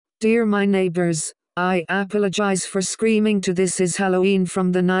Dear my neighbors, I apologize for screaming to This Is Halloween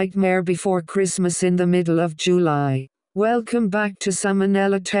from the Nightmare Before Christmas in the middle of July. Welcome back to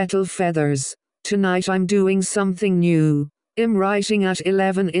Salmonella Tettle Feathers. Tonight I'm doing something new. I'm writing at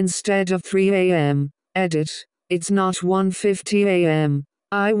 11 instead of 3 a.m. Edit. It's not 1:50 a.m.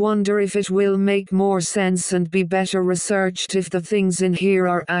 I wonder if it will make more sense and be better researched if the things in here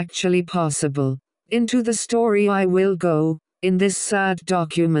are actually possible. Into the story I will go, in this sad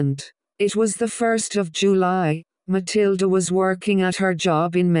document. It was the 1st of July. Matilda was working at her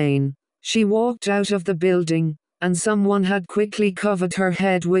job in Maine. She walked out of the building, and someone had quickly covered her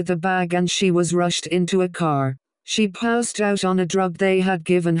head with a bag and she was rushed into a car. She passed out on a drug they had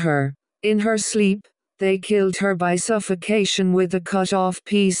given her. In her sleep, they killed her by suffocation with a cut-off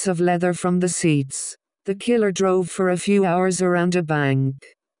piece of leather from the seats. The killer drove for a few hours around a bank.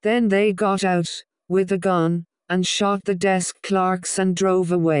 Then they got out, with a gun, and shot the desk clerks and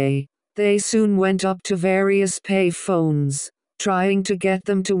drove away. They soon went up to various pay phones, trying to get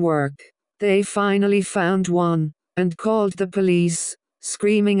them to work. They finally found one, and called the police,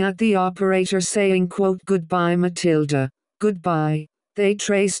 screaming at the operator saying, quote, "Goodbye Matilda, goodbye." They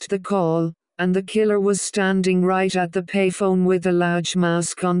traced the call, and the killer was standing right at the payphone with a large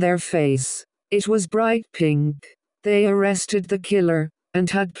mask on their face. It was bright pink. They arrested the killer, and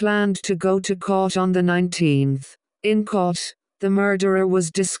had planned to go to court on the 19th. In court, the murderer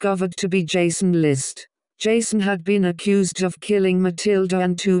was discovered to be Jason List. Jason had been accused of killing Matilda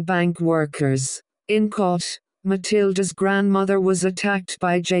and 2 bank workers. In court, Matilda's grandmother was attacked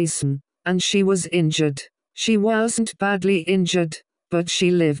by Jason, and she was injured. She wasn't badly injured, but she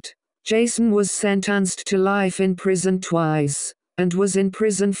lived. Jason was sentenced to life in prison twice, and was in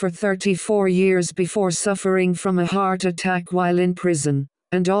prison for 34 years before suffering from a heart attack while in prison,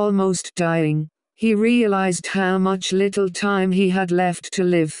 and almost dying. He realized how much little time he had left to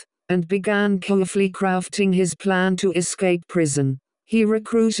live, and began carefully crafting his plan to escape prison. He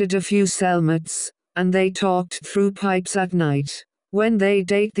recruited a few cellmates, and they talked through pipes at night. When the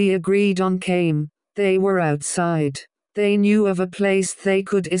date they agreed on came, they were outside. They knew of a place they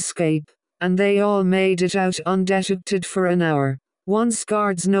could escape, and they all made it out undetected for an hour. Once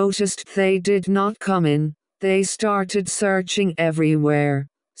guards noticed they did not come in, they started searching everywhere.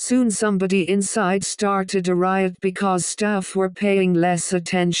 Soon somebody inside started a riot because staff were paying less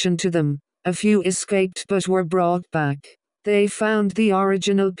attention to them. A few escaped but were brought back. They found the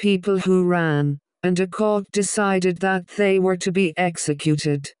original people who ran, and a court decided that they were to be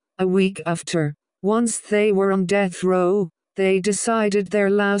executed. A week after, once they were on death row, they decided their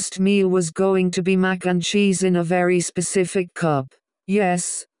last meal was going to be mac and cheese in a very specific cup.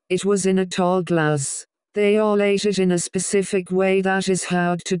 Yes, it was in a tall glass. They all ate it in a specific way that is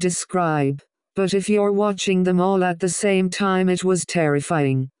hard to describe. But if you're watching them all at the same time, it was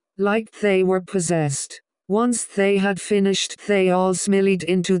terrifying. Like they were possessed. Once they had finished, they all smiled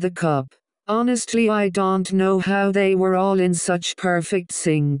into the cup. Honestly, I don't know how they were all in such perfect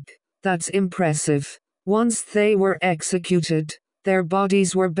sync. That's impressive. Once they were executed, their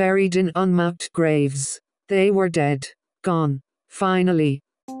bodies were buried in unmarked graves. They were dead. Gone. Finally.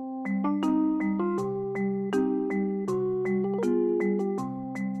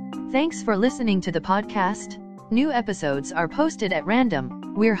 Thanks for listening to the podcast. New episodes are posted at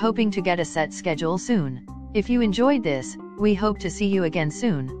random. We're hoping to get a set schedule soon. If you enjoyed this, we hope to see you again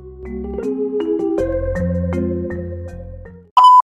soon.